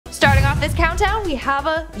this countdown, we have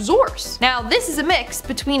a zorse. Now, this is a mix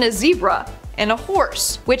between a zebra and a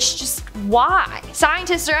horse, which just why?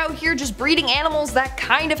 Scientists are out here just breeding animals that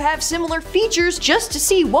kind of have similar features just to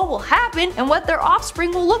see what will happen and what their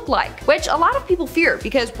offspring will look like, which a lot of people fear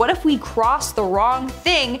because what if we cross the wrong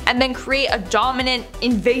thing and then create a dominant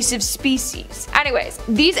invasive species? Anyways,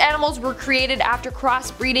 these animals were created after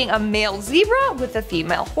crossbreeding a male zebra with a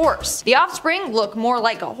female horse. The offspring look more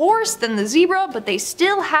like a horse than the zebra, but they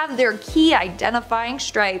still have their key identifying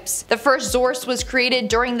stripes. The first zorse was created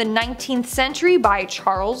during the 19th century by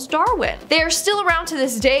Charles Darwin. They are still around to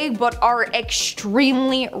this day but are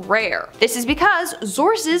extremely rare. This is because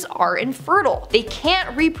zorses are infertile. They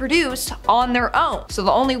can't reproduce on their own. So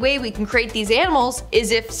the only way we can create these animals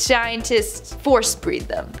is if scientists force breed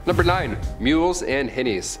them. Number 9. Mules and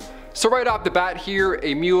hinnies. So right off the bat here,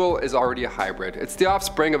 a mule is already a hybrid. It's the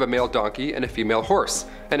offspring of a male donkey and a female horse.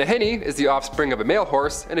 And a hinny is the offspring of a male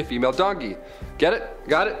horse and a female donkey. Get it?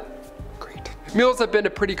 Got it? Mules have been a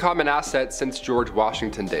pretty common asset since George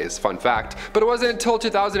Washington days, fun fact, but it wasn't until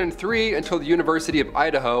 2003 until the University of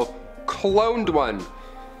Idaho cloned one.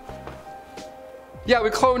 Yeah, we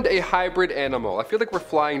cloned a hybrid animal. I feel like we're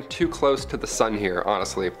flying too close to the sun here,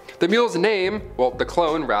 honestly. The mule's name, well, the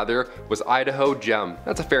clone rather, was Idaho Gem.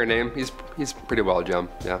 That's a fair name. He's pretty well a gem,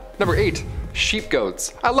 yeah. Number 8, sheep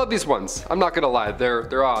goats. I love these ones. I'm not gonna lie,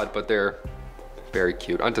 they're odd, but they're very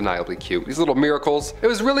cute, undeniably cute. These little miracles. It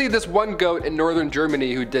was really this one goat in northern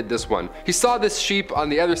Germany who did this one. He saw this sheep on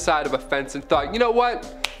the other side of a fence and thought, you know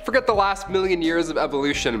what? Forget the last million years of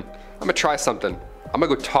evolution. I'm gonna try something. I'm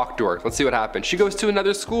gonna go talk to her. Let's see what happens. She goes to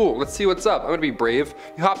another school. Let's see what's up. I'm gonna be brave.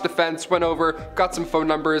 He hopped the fence, went over, got some phone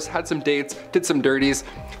numbers, had some dates, did some dirties.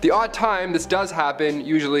 The odd time this does happen,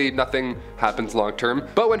 usually nothing happens long term.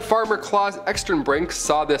 But when farmer Klaus Externbrink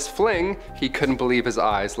saw this fling, he couldn't believe his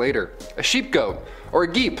eyes later. A sheep goat, or a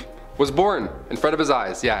geep, was born in front of his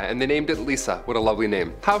eyes, yeah, and they named it Lisa. What a lovely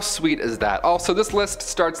name. How sweet is that? Also, this list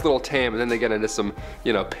starts a little tame and then they get into some,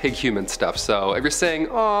 pig human stuff. So if you're saying,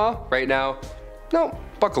 aw, right now, no,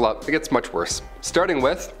 buckle up, it gets much worse. Starting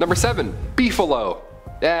with number 7, beefalo.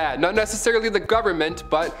 Yeah, not necessarily the government,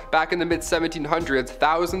 but back in the mid-1700s,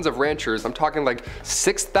 thousands of ranchers, I'm talking like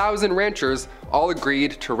 6,000 ranchers, all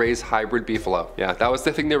agreed to raise hybrid beefalo. Yeah, that was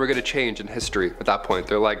the thing they were gonna change in history at that point.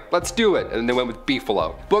 They're like, let's do it, and then they went with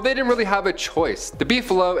beefalo. Well, they didn't really have a choice. The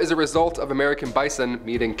beefalo is a result of American bison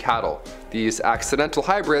meeting cattle. These accidental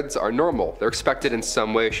hybrids are normal. They're expected in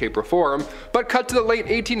some way, shape, or form, but cut to the late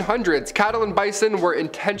 1800s, cattle and bison were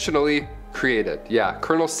intentionally created. Yeah,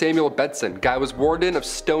 Colonel Samuel Bedson, guy was warden of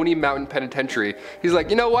Stony Mountain Penitentiary. He's like,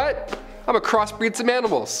 you know what? I'm gonna crossbreed some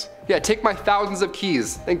animals. Yeah, take my thousands of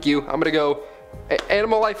keys. Thank you. I'm gonna go.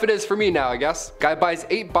 Animal life it is for me now, I guess. Guy buys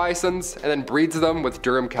 8 bisons and then breeds them with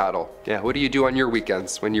Durham cattle. Yeah, what do you do on your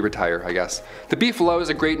weekends when you retire, I guess? The beefalo is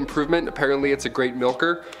a great improvement. Apparently it's a great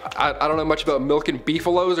milker. I don't know much about milking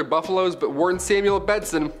beefalos or buffaloes, but Warden Samuel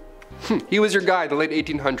Bedson, he was your guy in the late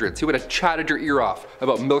 1800s. He would have chatted your ear off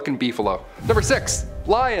about milk and beefalo. Number 6,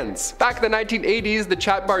 lions. Back in the 1980s, the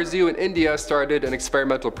Chatbar Zoo in India started an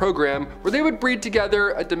experimental program where they would breed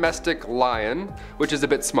together a domestic lion, which is a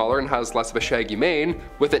bit smaller and has less of a shaggy mane,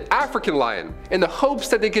 with an African lion, in the hopes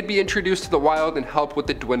that they could be introduced to the wild and help with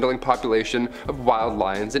the dwindling population of wild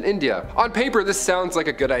lions in India. On paper, this sounds like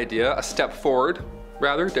a good idea, a step forward,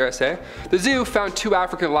 rather, dare I say. The zoo found 2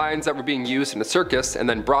 African lions that were being used in a circus and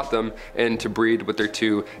then brought them in to breed with their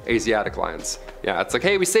 2 Asiatic lions. Yeah, it's like,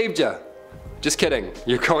 hey, we saved ya. Just kidding,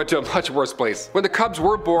 you're going to a much worse place. When the cubs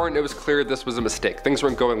were born, it was clear this was a mistake. Things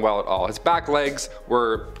weren't going well at all. His back legs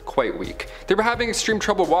were quite weak. They were having extreme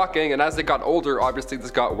trouble walking, and as they got older, obviously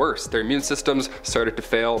this got worse. Their immune systems started to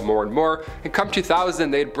fail more and more, and come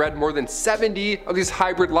 2000, they had bred more than 70 of these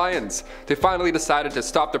hybrid lions. They finally decided to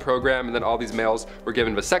stop the program, and then all these males were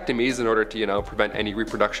given vasectomies in order to, prevent any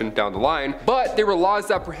reproduction down the line. But there were laws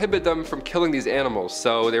that prohibited them from killing these animals,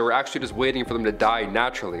 so they were actually just waiting for them to die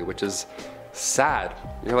naturally, which is sad.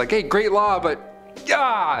 You're like, hey, great law, but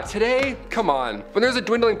yeah, today, come on. When there's a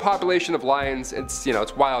dwindling population of lions, it's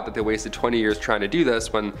wild that they wasted 20 years trying to do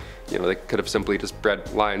this when, they could have simply just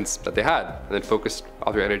bred lions that they had and then focused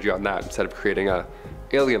all their energy on that instead of creating a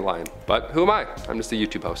alien lion. But who am I? I'm just a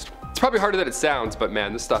YouTube host. It's probably harder than it sounds, but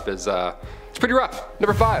man, this stuff is, it's pretty rough.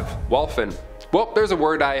 Number 5, wallfin. Well, there's a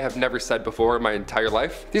word I have never said before in my entire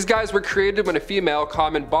life. These guys were created when a female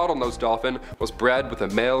common bottlenose dolphin was bred with a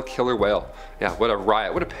male killer whale. Yeah, what a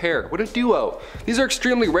riot, what a pair, what a duo. These are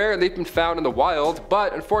extremely rare and they've been found in the wild,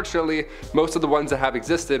 but unfortunately, most of the ones that have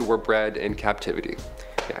existed were bred in captivity.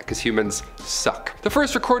 Yeah, because humans suck. The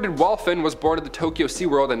first recorded wholphin was born at the Tokyo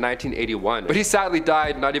SeaWorld in 1981, but he sadly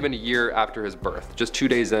died not even a year after his birth, just 2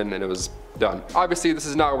 days in and it was done. Obviously this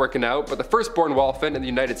is not working out, but the firstborn wholphin in the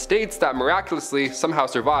United States that miraculously somehow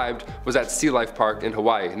survived was at Sea Life Park in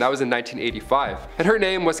Hawaii, and that was in 1985. And her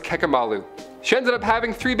name was Kekamalu. She ended up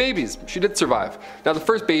having 3 babies. She did survive. Now the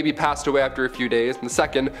first baby passed away after a few days, and the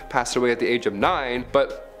second passed away at the age of 9,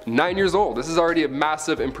 but 9 years old. This is already a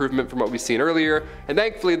massive improvement from what we've seen earlier, and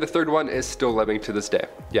thankfully the third one is still living to this day.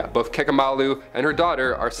 Yeah, both Kekamalu and her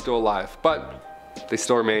daughter are still alive, but they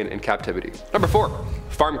still remain in captivity. Number 4,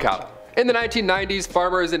 farm cattle. In the 1990s,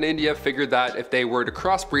 farmers in India figured that if they were to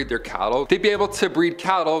crossbreed their cattle, they'd be able to breed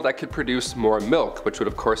cattle that could produce more milk, which would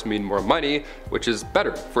of course mean more money, which is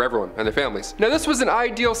better for everyone and their families. Now this was an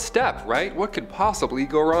ideal step, right? What could possibly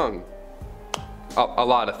go wrong? A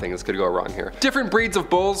lot of things could go wrong here. Different breeds of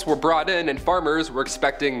bulls were brought in and farmers were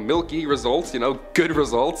expecting milky results, good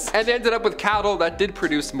results. And they ended up with cattle that did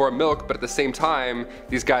produce more milk, but at the same time,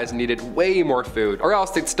 these guys needed way more food or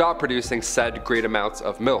else they'd stop producing said great amounts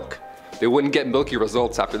of milk. They wouldn't get milky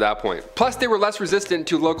results after that point. Plus they were less resistant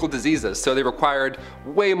to local diseases, so they required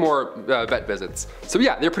way more vet visits. So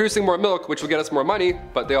yeah, they're producing more milk, which will get us more money,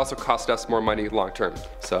 but they also cost us more money long term.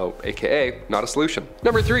 So AKA, not a solution.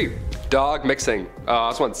 Number 3, dog mixing. Oh,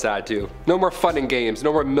 this one's sad too. No more fun and games,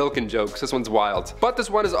 no more milk and jokes, this one's wild. But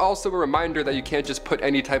this one is also a reminder that you can't just put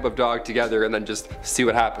any type of dog together and then just see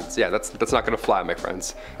what happens. Yeah, that's not gonna fly, my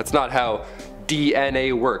friends. That's not how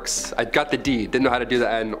DNA works. I got the D, didn't know how to do the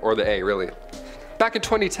N or the A, really. Back in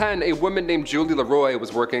 2010, a woman named Julie Leroy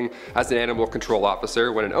was working as an animal control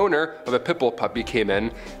officer when an owner of a pit bull puppy came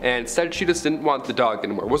in and said she just didn't want the dog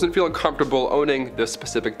anymore, wasn't feeling comfortable owning this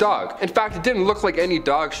specific dog. In fact, it didn't look like any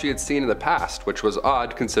dog she had seen in the past, which was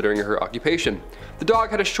odd considering her occupation. The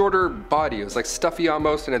dog had a shorter body, it was like stuffy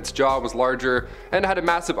almost, and its jaw was larger, and it had a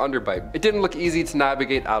massive underbite. It didn't look easy to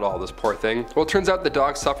navigate at all, this poor thing. Well, it turns out the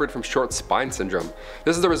dog suffered from short spine syndrome.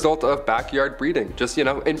 This is the result of backyard breeding, just,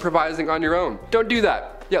 improvising on your own. Don't do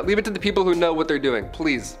that. Yeah, leave it to the people who know what they're doing,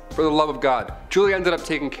 please, for the love of God. Julie ended up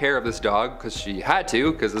taking care of this dog, because she had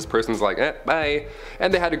to, because this person's like, bye.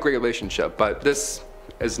 And they had a great relationship, but this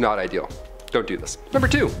is not ideal. Don't do this. Number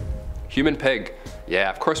 2, human pig. Yeah,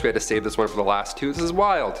 of course we had to save this one for the last 2. This is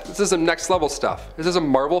wild. This is some next level stuff. This is a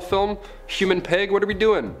Marvel film? Human pig? What are we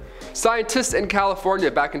doing? Scientists in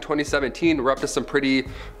California back in 2017 were up to some pretty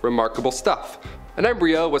remarkable stuff. An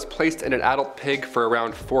embryo was placed in an adult pig for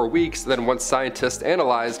around 4 weeks, then once scientists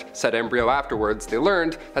analyzed said embryo afterwards, they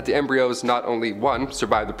learned that the embryos not only 1,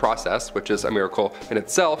 survived the process, which is a miracle in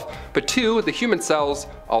itself, but 2, the human cells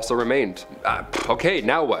also remained. Okay,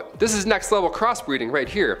 now what? This is next level crossbreeding right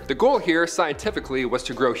here. The goal here, scientifically, was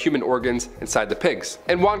to grow human organs inside the pigs.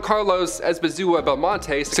 And Juan Carlos Esbizua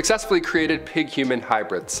Belmonte successfully created pig-human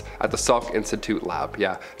hybrids at the Salk Institute lab.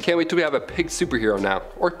 Yeah, can't wait till we have a pig superhero now,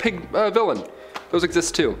 or pig villain. Those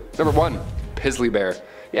exist too. Number 1, Pizzly Bear.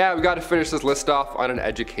 Yeah, we gotta finish this list off on an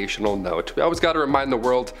educational note. We always gotta remind the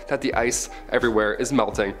world that the ice everywhere is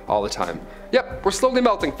melting all the time. Yep, we're slowly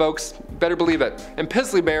melting, folks. Better believe it. And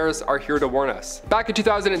Pizzly Bears are here to warn us. Back in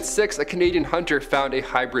 2006, a Canadian hunter found a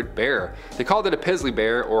hybrid bear. They called it a Pizzly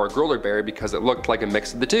Bear or a Growler Bear because it looked like a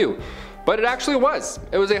mix of the two. But it actually was.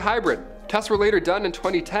 It was a hybrid. Tests were later done in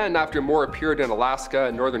 2010 after more appeared in Alaska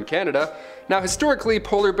and northern Canada. Now historically,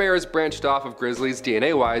 polar bears branched off of grizzlies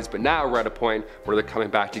DNA-wise, but now we're at a point where they're coming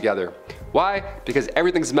back together. Why? Because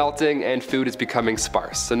everything's melting and food is becoming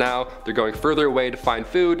sparse. So now they're going further away to find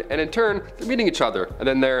food, and in turn, they're meeting each other, and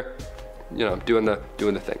then they're doing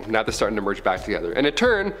the thing. Now they're starting to merge back together. And in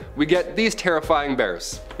turn, we get these terrifying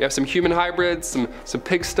bears. We have some human hybrids, some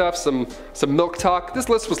pig stuff, some milk talk. This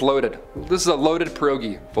list was loaded. This is a loaded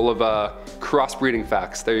pierogi full of crossbreeding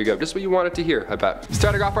facts. There you go, just what you wanted to hear, I bet.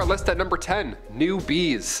 Starting off our list at number 10, new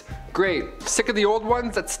bees. Great, sick of the old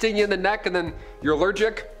ones that sting you in the neck and then you're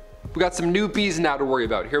allergic? We got some new bees now to worry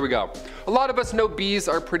about. Here we go. A lot of us know bees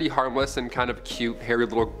are pretty harmless and kind of cute, hairy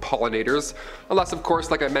little pollinators. Unless, of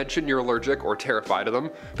course, like I mentioned, you're allergic or terrified of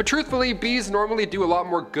them. But truthfully, bees normally do a lot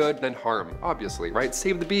more good than harm, obviously, right?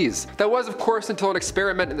 Save the bees. That was, of course, until an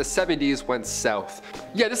experiment in the 70s went south.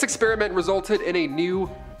 Yeah, this experiment resulted in a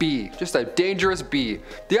new bee, just a dangerous bee.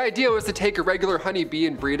 The idea was to take a regular honeybee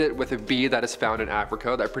and breed it with a bee that is found in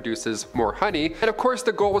Africa that produces more honey. And of course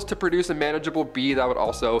the goal was to produce a manageable bee that would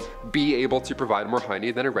also be able to provide more honey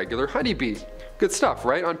than a regular honeybee. Good stuff,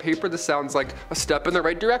 right? On paper this sounds like a step in the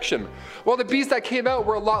right direction. Well, the bees that came out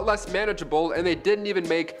were a lot less manageable and they didn't even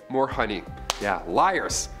make more honey. Yeah,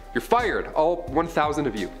 liars. You're fired, all 1,000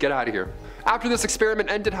 of you. Get out of here. After this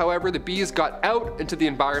experiment ended, however, the bees got out into the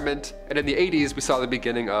environment, and in the 80s we saw the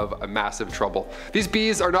beginning of a massive trouble. These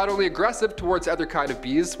bees are not only aggressive towards other kind of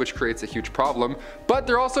bees, which creates a huge problem, but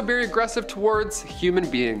they're also very aggressive towards human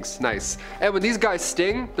beings. Nice. And when these guys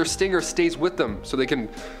sting, their stinger stays with them so they can,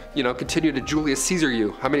 continue to Julius Caesar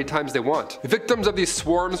you how many times they want. Victims of these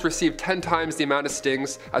swarms receive 10 times the amount of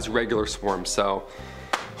stings as regular swarms, so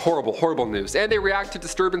horrible, horrible news. And they react to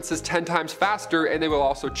disturbances 10 times faster, and they will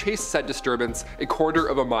also chase said disturbance a quarter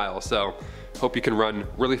of a mile, so hope you can run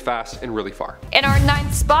really fast and really far. In our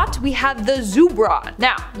 9th spot, we have the zebra.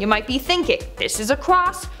 Now, you might be thinking, this is a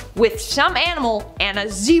cross with some animal and a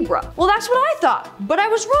zebra. Well, that's what I thought, but I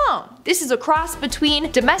was wrong. This is a cross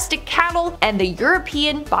between domestic cattle and the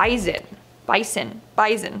European bison.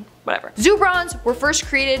 Bison, whatever. Zebrons were first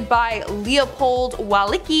created by Leopold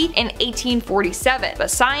Walicki in 1847, but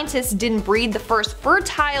scientists didn't breed the first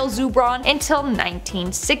fertile zebron until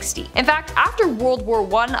 1960. In fact, after World War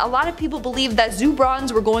I, a lot of people believed that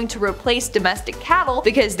zebrons were going to replace domestic cattle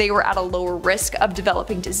because they were at a lower risk of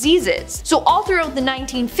developing diseases. So all throughout the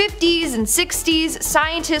 1950s and 60s,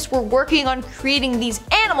 scientists were working on creating these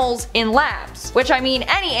animals in labs, which I mean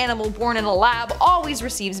any animal born in a lab always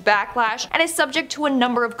receives backlash and is subject to a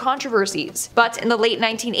number of controversies. But in the late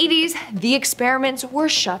 1980s, the experiments were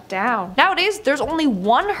shut down. Nowadays, there's only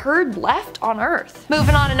one herd left on Earth.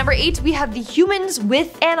 Moving on to number 8, we have the humans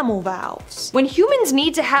with animal valves. When humans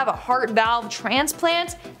need to have a heart valve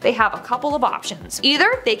transplant, they have a couple of options.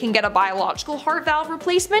 Either they can get a biological heart valve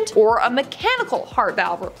replacement or a mechanical heart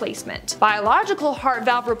valve replacement. Biological heart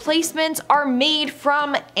valve replacements are made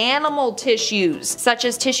from animal tissues, such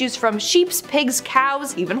as tissues from sheep, pigs,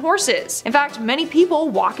 cows, even horses. In fact, many people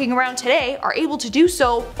walking around today are able to do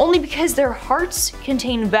so only because their hearts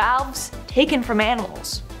contain valves taken from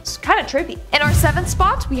animals. It's kind of trippy. In our 7th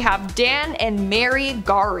spot, we have Dan and Mary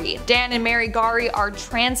Gari. Dan and Mary Gari are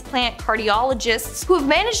transplant cardiologists who have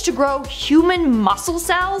managed to grow human muscle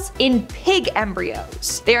cells in pig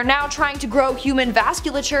embryos. They are now trying to grow human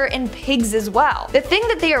vasculature in pigs as well. The thing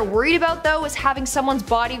that they are worried about though is having someone's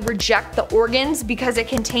body reject the organs because it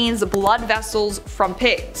contains blood vessels from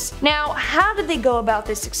pigs. Now, how did they go about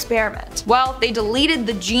this experiment? Well, they deleted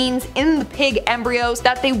the genes in the pig embryos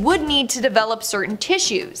that they would need to develop certain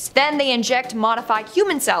tissues. Then they inject modified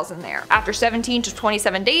human cells in there. After 17 to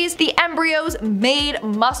 27 days, the embryos made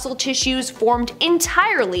muscle tissues formed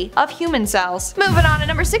entirely of human cells. Moving on to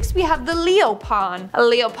number 6, we have the leopon. A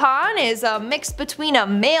leopon is a mix between a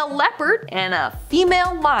male leopard and a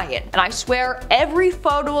female lion. And I swear every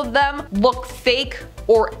photo of them look fake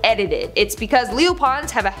or edited. It's because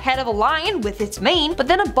leopons have a head of a lion with its mane, but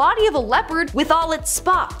then a body of a leopard with all its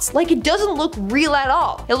spots. Like, it doesn't look real at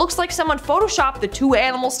all. It looks like someone photoshopped the two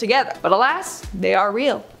animals together. But alas, they are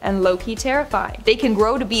real and low-key terrifying. They can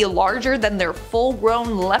grow to be larger than their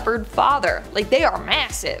full-grown leopard father. Like, they are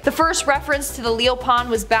massive. The first reference to the leopon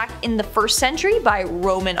was back in the 1st century by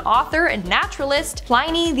Roman author and naturalist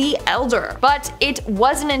Pliny the Elder. But it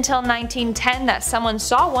wasn't until 1910 that someone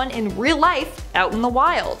saw one in real life out in the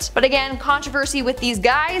wild. But again, controversy with these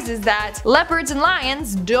guys is that leopards and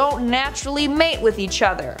lions don't naturally mate with each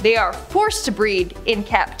other. They are forced to breed in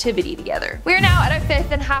captivity together. We are now at our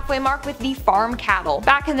 5th and halfway mark with the farm cattle.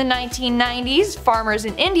 Back in the 1990s, farmers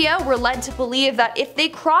in India were led to believe that if they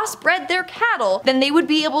crossbred their cattle, then they would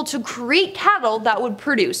be able to create cattle that would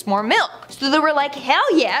produce more milk. So they were like,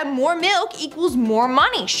 hell yeah, more milk equals more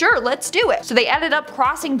money. Sure, let's do it. So they ended up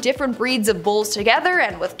crossing different breeds of bulls together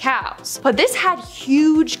and with cows. But this had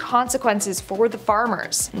huge consequences for the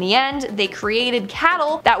farmers. In the end, they created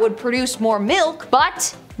cattle that would produce more milk,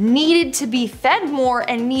 but needed to be fed more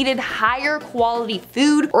and needed higher quality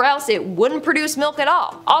food, or else it wouldn't produce milk at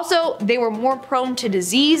all. Also, they were more prone to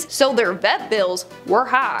disease, so their vet bills were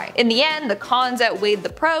high. In the end, the cons outweighed the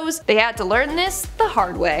pros. They had to learn this the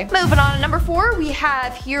hard way. Moving on to number 4, we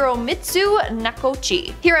have Hiromitsu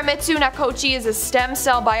Nakochi. Hiromitsu Nakochi is a stem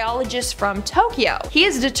cell biologist from Tokyo. He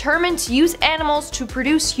is determined to use animals to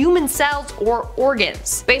produce human cells or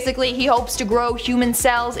organs. Basically, he hopes to grow human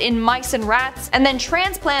cells in mice and rats and then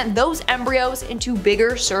transplant those embryos into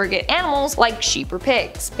bigger surrogate animals like sheep or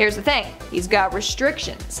pigs. Here's the thing, he's got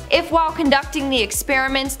restrictions. If while conducting the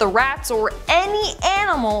experiments the rats or any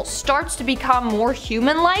animal starts to become more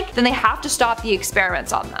human-like, then they have to stop the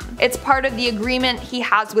experiments on them. It's part of the agreement he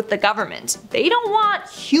has with the government. They don't want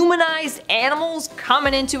humanized animals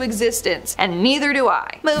coming into existence, and neither do I.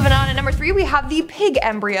 Moving on to number 3, we have the pig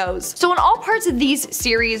embryos. So in all parts of these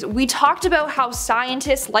series, we talked about how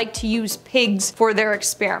scientists like to use pigs for their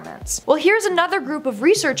experiments experiments. Well, here's another group of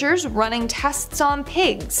researchers running tests on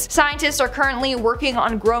pigs. Scientists are currently working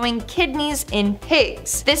on growing kidneys in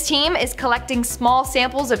pigs. This team is collecting small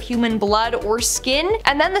samples of human blood or skin,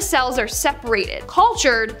 and then the cells are separated,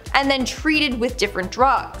 cultured, and then treated with different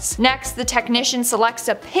drugs. Next, the technician selects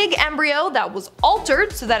a pig embryo that was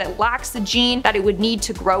altered so that it lacks the gene that it would need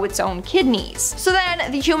to grow its own kidneys. So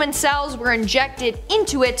then the human cells were injected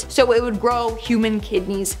into it so it would grow human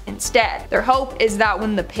kidneys instead. Their hope is that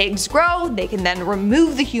when the pigs grow, they can then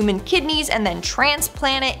remove the human kidneys and then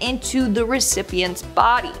transplant it into the recipient's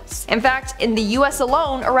bodies. In fact, in the US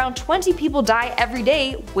alone, around 20 people die every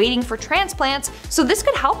day waiting for transplants, so this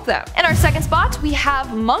could help them. In our second spot, we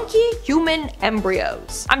have monkey-human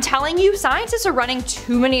embryos. I'm telling you, scientists are running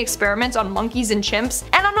too many experiments on monkeys and chimps,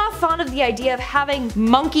 and I'm not fond of the idea of having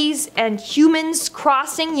monkeys and humans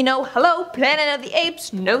crossing, you know, hello, Planet of the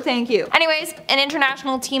Apes, no thank you. Anyways, an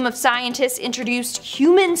international team of scientists introduced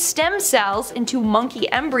human stem cells into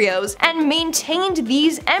monkey embryos and maintained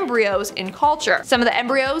these embryos in culture. Some of the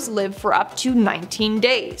embryos lived for up to 19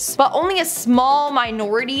 days, but only a small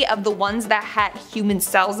minority of the ones that had human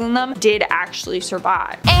cells in them did actually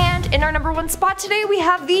survive. And in our number one spot today, we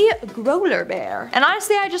have the growler bear. And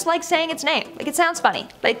honestly, I just like saying its name. Like, it sounds funny.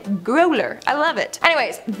 Like, growler. I love it.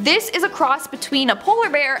 Anyways, this is a cross between a polar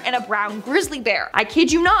bear and a brown grizzly bear. I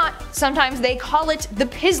kid you not, sometimes they call it the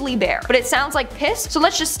pizzly bear, but it sounds like piss, so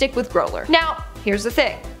let's just stick with growler. Now, here's the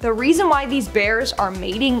thing. The reason why these bears are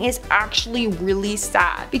mating is actually really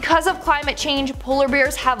sad. Because of climate change, polar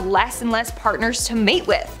bears have less and less partners to mate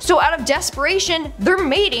with. So out of desperation, they're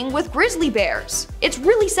mating with grizzly bears. It's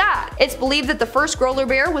really sad. It's believed that the first growler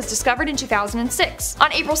bear was discovered in 2006.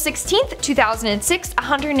 On April 16th, 2006, a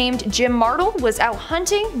hunter named Jim Martle was out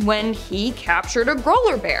hunting when he captured a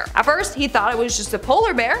growler bear. At first, he thought it was just a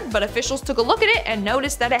polar bear, but officials took a look at it and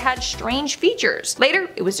noticed that it had strange features. Later,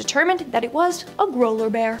 it was determined that it was a growler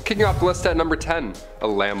bear. Kicking off the list at number 10, a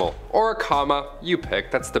lamel. Or a comma, you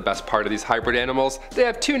pick, that's the best part of these hybrid animals. They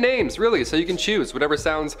have two names, really, so you can choose whatever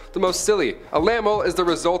sounds the most silly. A lamel is the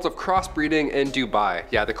result of crossbreeding in Dubai.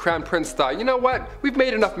 Yeah, the crown prince thought, you know what, we've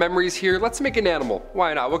made enough memories here, let's make an animal.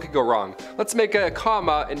 Why not, what could go wrong? Let's make a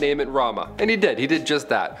comma and name it Rama. And he did just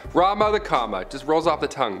that. Rama the comma, just rolls off the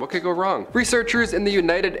tongue, what could go wrong? Researchers in the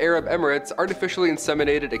United Arab Emirates artificially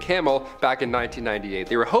inseminated a camel back in 1998.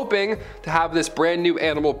 They were hoping to have this brand new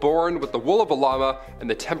animal born with the wool of a llama and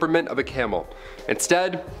the temperament of a camel.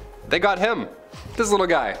 Instead, they got him, this little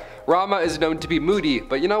guy. Rama is known to be moody,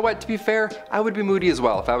 but you know what, to be fair, I would be moody as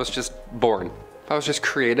well if I was just born. If I was just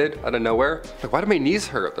created out of nowhere. Like, why do my knees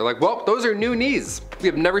hurt? They're like, well, those are new knees. We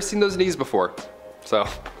have never seen those knees before. So,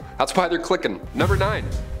 that's why they're clicking. Number 9.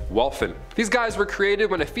 Wholphin. These guys were created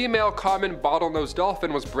when a female common bottlenose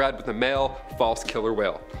dolphin was bred with a male false killer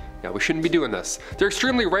whale. Yeah, we shouldn't be doing this. They're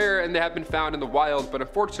extremely rare and they have been found in the wild, but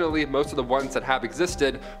unfortunately most of the ones that have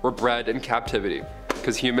existed were bred in captivity.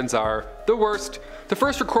 Because humans are the worst. The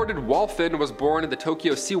first recorded wholphin was born in the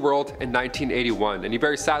Tokyo SeaWorld in 1981, and he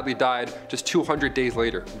very sadly died just 200 days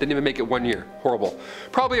later. Didn't even make it 1 year. Horrible.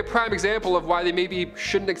 Probably a prime example of why they maybe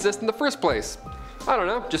shouldn't exist in the first place. I don't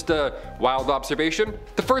know, just a wild observation.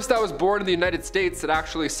 The first that was born in the United States that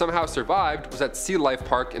actually somehow survived was at Sea Life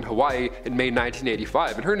Park in Hawaii in May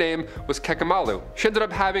 1985, and her name was Kekamalu. She ended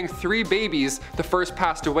up having 3 babies. The first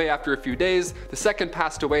passed away after a few days, the second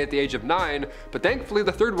passed away at the age of 9, but thankfully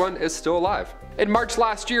the third one is still alive. In March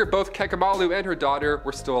last year, both Kekamalu and her daughter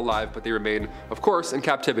were still alive, but they remain, of course, in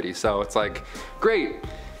captivity, so it's like, great.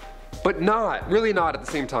 But not, really not at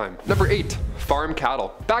the same time. Number 8, farm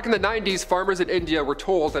cattle. Back in the 90s, farmers in India were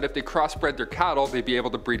told that if they crossbred their cattle, they'd be able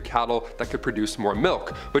to breed cattle that could produce more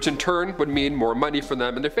milk, which in turn would mean more money for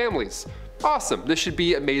them and their families. Awesome, this should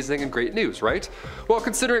be amazing and great news, right? Well,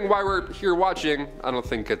 considering why we're here watching, I don't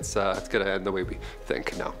think it's gonna end the way we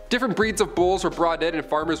think, no. Different breeds of bulls were brought in and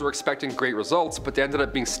farmers were expecting great results, but they ended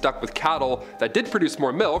up being stuck with cattle that did produce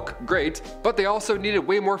more milk, great, but they also needed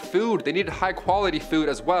way more food. They needed high quality food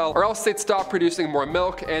as well, or else they'd stop producing more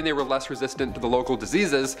milk and they were less resistant to the local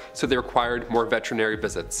diseases, so they required more veterinary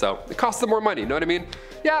visits. So it cost them more money, you know what I mean?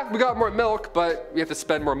 Yeah, we got more milk, but we have to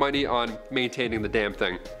spend more money on maintaining the damn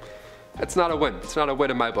thing. It's not a win. It's not a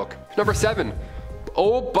win in my book. Number 7,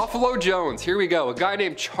 old Buffalo Jones. Here we go. A guy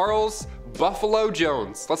named Charles Buffalo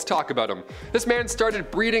Jones. Let's talk about him. This man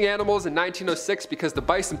started breeding animals in 1906 because the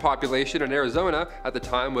bison population in Arizona at the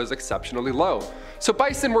time was exceptionally low. So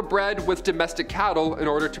bison were bred with domestic cattle in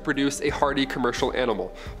order to produce a hardy commercial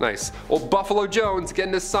animal. Nice. Old Buffalo Jones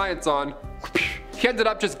getting his science on. He ended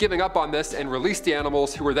up just giving up on this and released the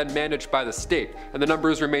animals, who were then managed by the state, and the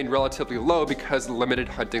numbers remained relatively low because of limited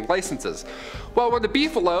hunting licenses. Well, when the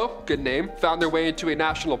beefalo, good name, found their way into a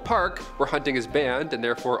national park where hunting is banned and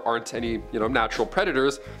therefore aren't any, natural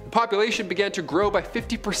predators, the population began to grow by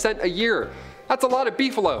 50% a year. That's a lot of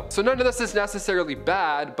beefalo. So none of this is necessarily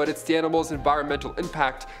bad, but it's the animal's environmental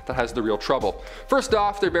impact that has the real trouble. First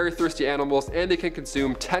off, they're very thirsty animals and they can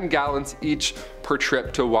consume 10 gallons each per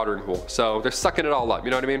trip to a watering hole. So they're sucking it all up,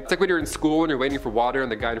 you know what I mean? It's like when you're in school and you're waiting for water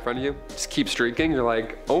and the guy in front of you just keeps drinking. You're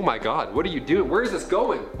like, oh my God, what are you doing? Where is this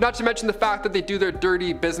going? Not to mention the fact that they do their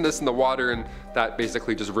dirty business in the water and that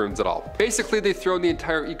basically just ruins it all. Basically, they've thrown the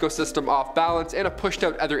entire ecosystem off balance and have pushed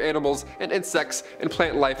out other animals, and insects and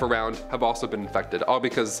plant life around have also been infected, all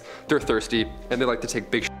because they're thirsty and they like to take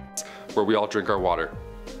big shits where we all drink our water.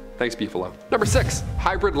 Thanks, beefalo. Number 6,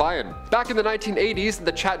 hybrid lion. Back in the 1980s at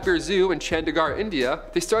the Chatbir Zoo in Chandigarh, India,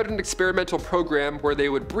 they started an experimental program where they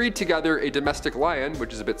would breed together a domestic lion,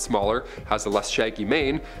 which is a bit smaller, has a less shaggy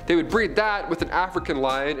mane. They would breed that with an African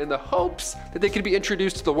lion in the hopes that they could be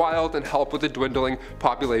introduced to the wild and help with the dwindling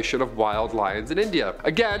population of wild lions in India.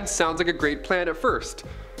 Again, sounds like a great plan at first.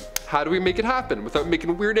 How do we make it happen without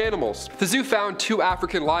making weird animals? The zoo found 2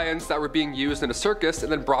 African lions that were being used in a circus and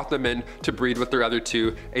then brought them in to breed with their other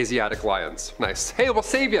 2 Asiatic lions. Nice. Hey, we'll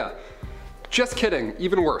save ya. Just kidding,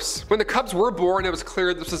 even worse. When the cubs were born, it was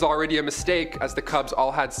clear this was already a mistake, as the cubs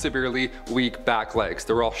all had severely weak back legs.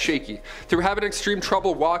 They were all shaky. They were having extreme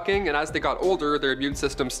trouble walking, and as they got older, their immune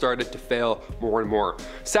system started to fail more and more.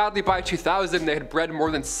 Sadly, by 2000, they had bred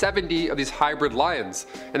more than 70 of these hybrid lions,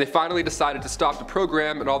 and they finally decided to stop the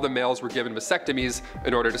program, and all the males were given vasectomies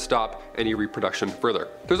in order to stop any reproduction further.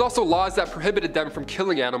 There's also laws that prohibited them from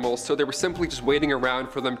killing animals, so they were simply just waiting around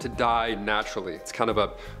for them to die naturally. It's kind of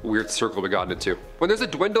a weird circle we got into. When there's a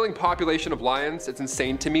dwindling population of lions, it's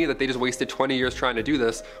insane to me that they just wasted 20 years trying to do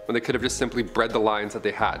this when they could have just simply bred the lions that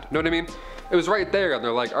they had. You know what I mean? It was right there and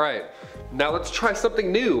they're like, all right, now let's try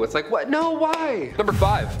something new. It's like, what? No, why? Number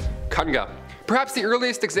 5, kunga. Perhaps the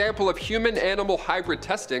earliest example of human-animal hybrid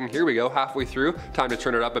testing, here we go, halfway through, time to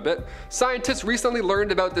turn it up a bit. Scientists recently learned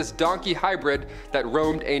about this donkey hybrid that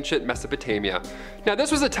roamed ancient Mesopotamia. Now this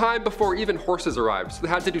was a time before even horses arrived, so they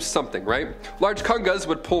had to do something, right? Large kungas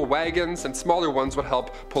would pull wagons and smaller ones would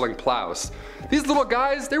help pulling plows. These little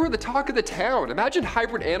guys, they were the talk of the town. Imagine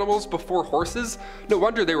hybrid animals before horses. No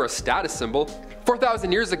wonder they were a status symbol.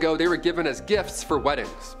 4,000 years ago, they were given as gifts for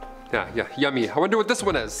weddings. Yeah, yummy. I wonder what this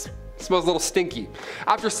one is. It smells a little stinky.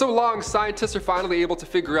 After so long, scientists are finally able to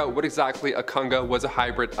figure out what exactly a kunga was a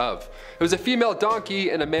hybrid of. It was a female donkey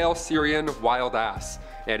and a male Syrian wild ass.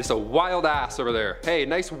 Yeah, just a wild ass over there. Hey,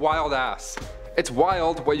 nice wild ass. It's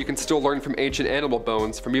wild what you can still learn from ancient animal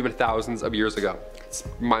bones from even thousands of years ago. It's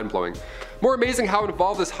mind-blowing. More amazing how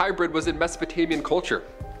involved this hybrid was in Mesopotamian culture.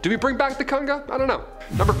 Do we bring back the kunga? I don't know.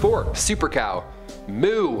 Number 4, super cow.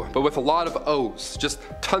 Moo, but with a lot of O's. Just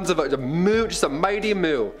tons of a moo, just a mighty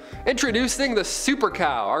moo. Introducing the super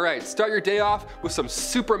cow. All right, start your day off with some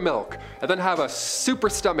super milk and then have a super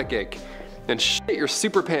stomach ache and shit your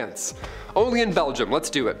super pants. Only in Belgium, let's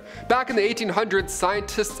do it. Back in the 1800s,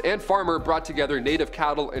 scientists and farmers brought together native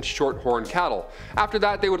cattle and short-horn cattle. After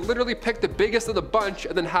that, they would literally pick the biggest of the bunch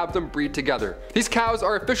and then have them breed together. These cows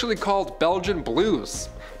are officially called Belgian Blues,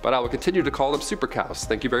 but I will continue to call them super cows.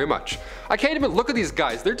 Thank you very much. I can't even look at these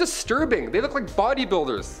guys. They're disturbing. They look like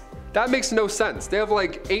bodybuilders. That makes no sense. They have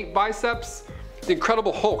like 8 biceps. The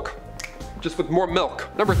Incredible Hulk, just with more milk.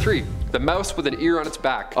 Number 3, the mouse with an ear on its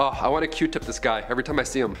back. Oh, I want to Q-tip this guy every time I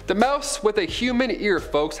see him. The mouse with a human ear,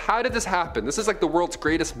 folks. How did this happen? This is like the world's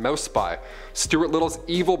greatest mouse spy. Stuart Little's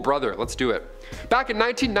evil brother. Let's do it. Back in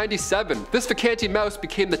 1997, this Vacanti mouse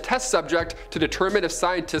became the test subject to determine if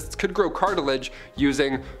scientists could grow cartilage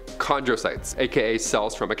using chondrocytes, aka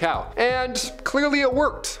cells from a cow. And clearly it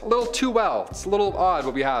worked. A little too well. It's a little odd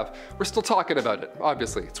what we have. We're still talking about it,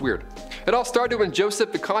 obviously. It's weird. It all started when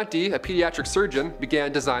Joseph Vacanti, a pediatric surgeon,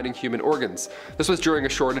 began designing human organs. This was during a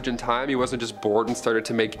shortage in time. He wasn't just bored and started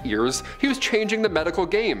to make ears. He was changing the medical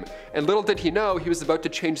game. And little did he know, he was about to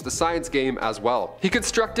change the science game as well. He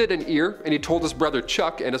constructed an ear, and he told his brother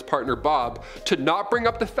Chuck and his partner Bob to not bring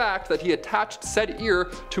up the fact that he attached said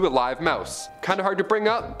ear to a live mouse. Kinda hard to bring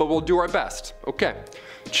up, but we'll do our best. Okay.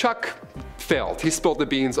 Chuck failed. He spilled the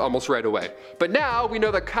beans almost right away. But now we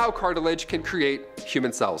know that cow cartilage can create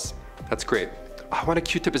human cells. That's great. I want to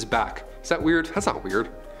Q-tip his back. Is that weird? That's not weird.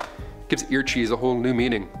 Gives ear cheese a whole new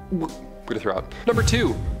meaning. I'm gonna throw out. Number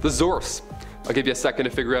 2, the zorse. I'll give you a second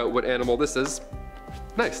to figure out what animal this is.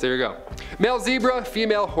 Nice, there you go. Male zebra,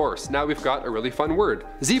 female horse. Now we've got a really fun word.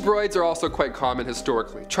 Zebroids are also quite common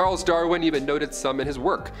historically. Charles Darwin even noted some in his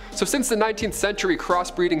work. So since the 19th century,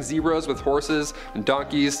 crossbreeding zebras with horses and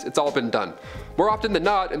donkeys, it's all been done. More often than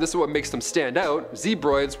not, and this is what makes them stand out,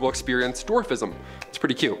 zebroids will experience dwarfism. It's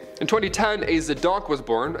pretty cute. In 2010, a zedonk was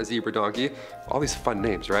born, a zebra donkey. All these fun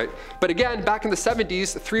names, right? But again, back in the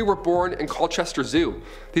 70s, 3 were born in Colchester Zoo.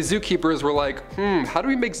 These zookeepers were like, how do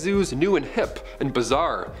we make zoos new and hip and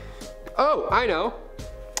bizarre? Oh, I know.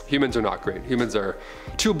 Humans are not great. Humans are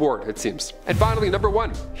too bored, it seems. And finally, number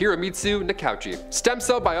 1, Hiromitsu Nakauchi, stem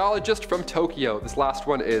cell biologist from Tokyo. This last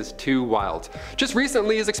one is too wild. Just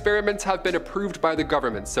recently, his experiments have been approved by the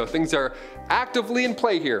government, so things are actively in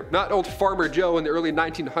play here. Not old Farmer Joe in the early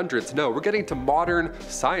 1900s. No, we're getting to modern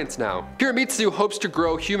science now. Hiromitsu hopes to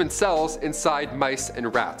grow human cells inside mice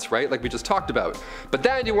and rats, right? Like we just talked about. But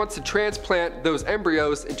then he wants to transplant those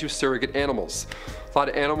embryos into surrogate animals. A lot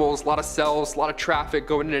of animals, a lot of cells, a lot of traffic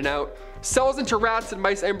going in and out. Cells into rats and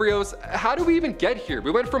mice embryos, how do we even get here?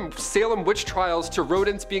 We went from Salem witch trials to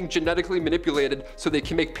rodents being genetically manipulated so they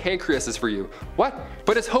can make pancreases for you. What?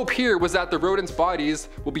 But his hope here was that the rodents' bodies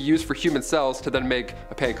will be used for human cells to then make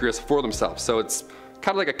a pancreas for themselves. So it's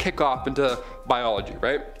kind of like a kickoff into biology,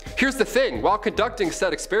 right? Here's the thing, while conducting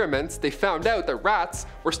said experiments, they found out that rats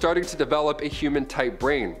were starting to develop a human-type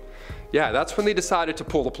brain. Yeah, that's when they decided to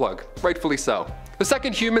pull the plug, rightfully so. The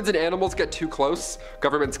second humans and animals get too close,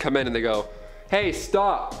 governments come in and they go, hey,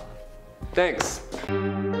 stop, thanks.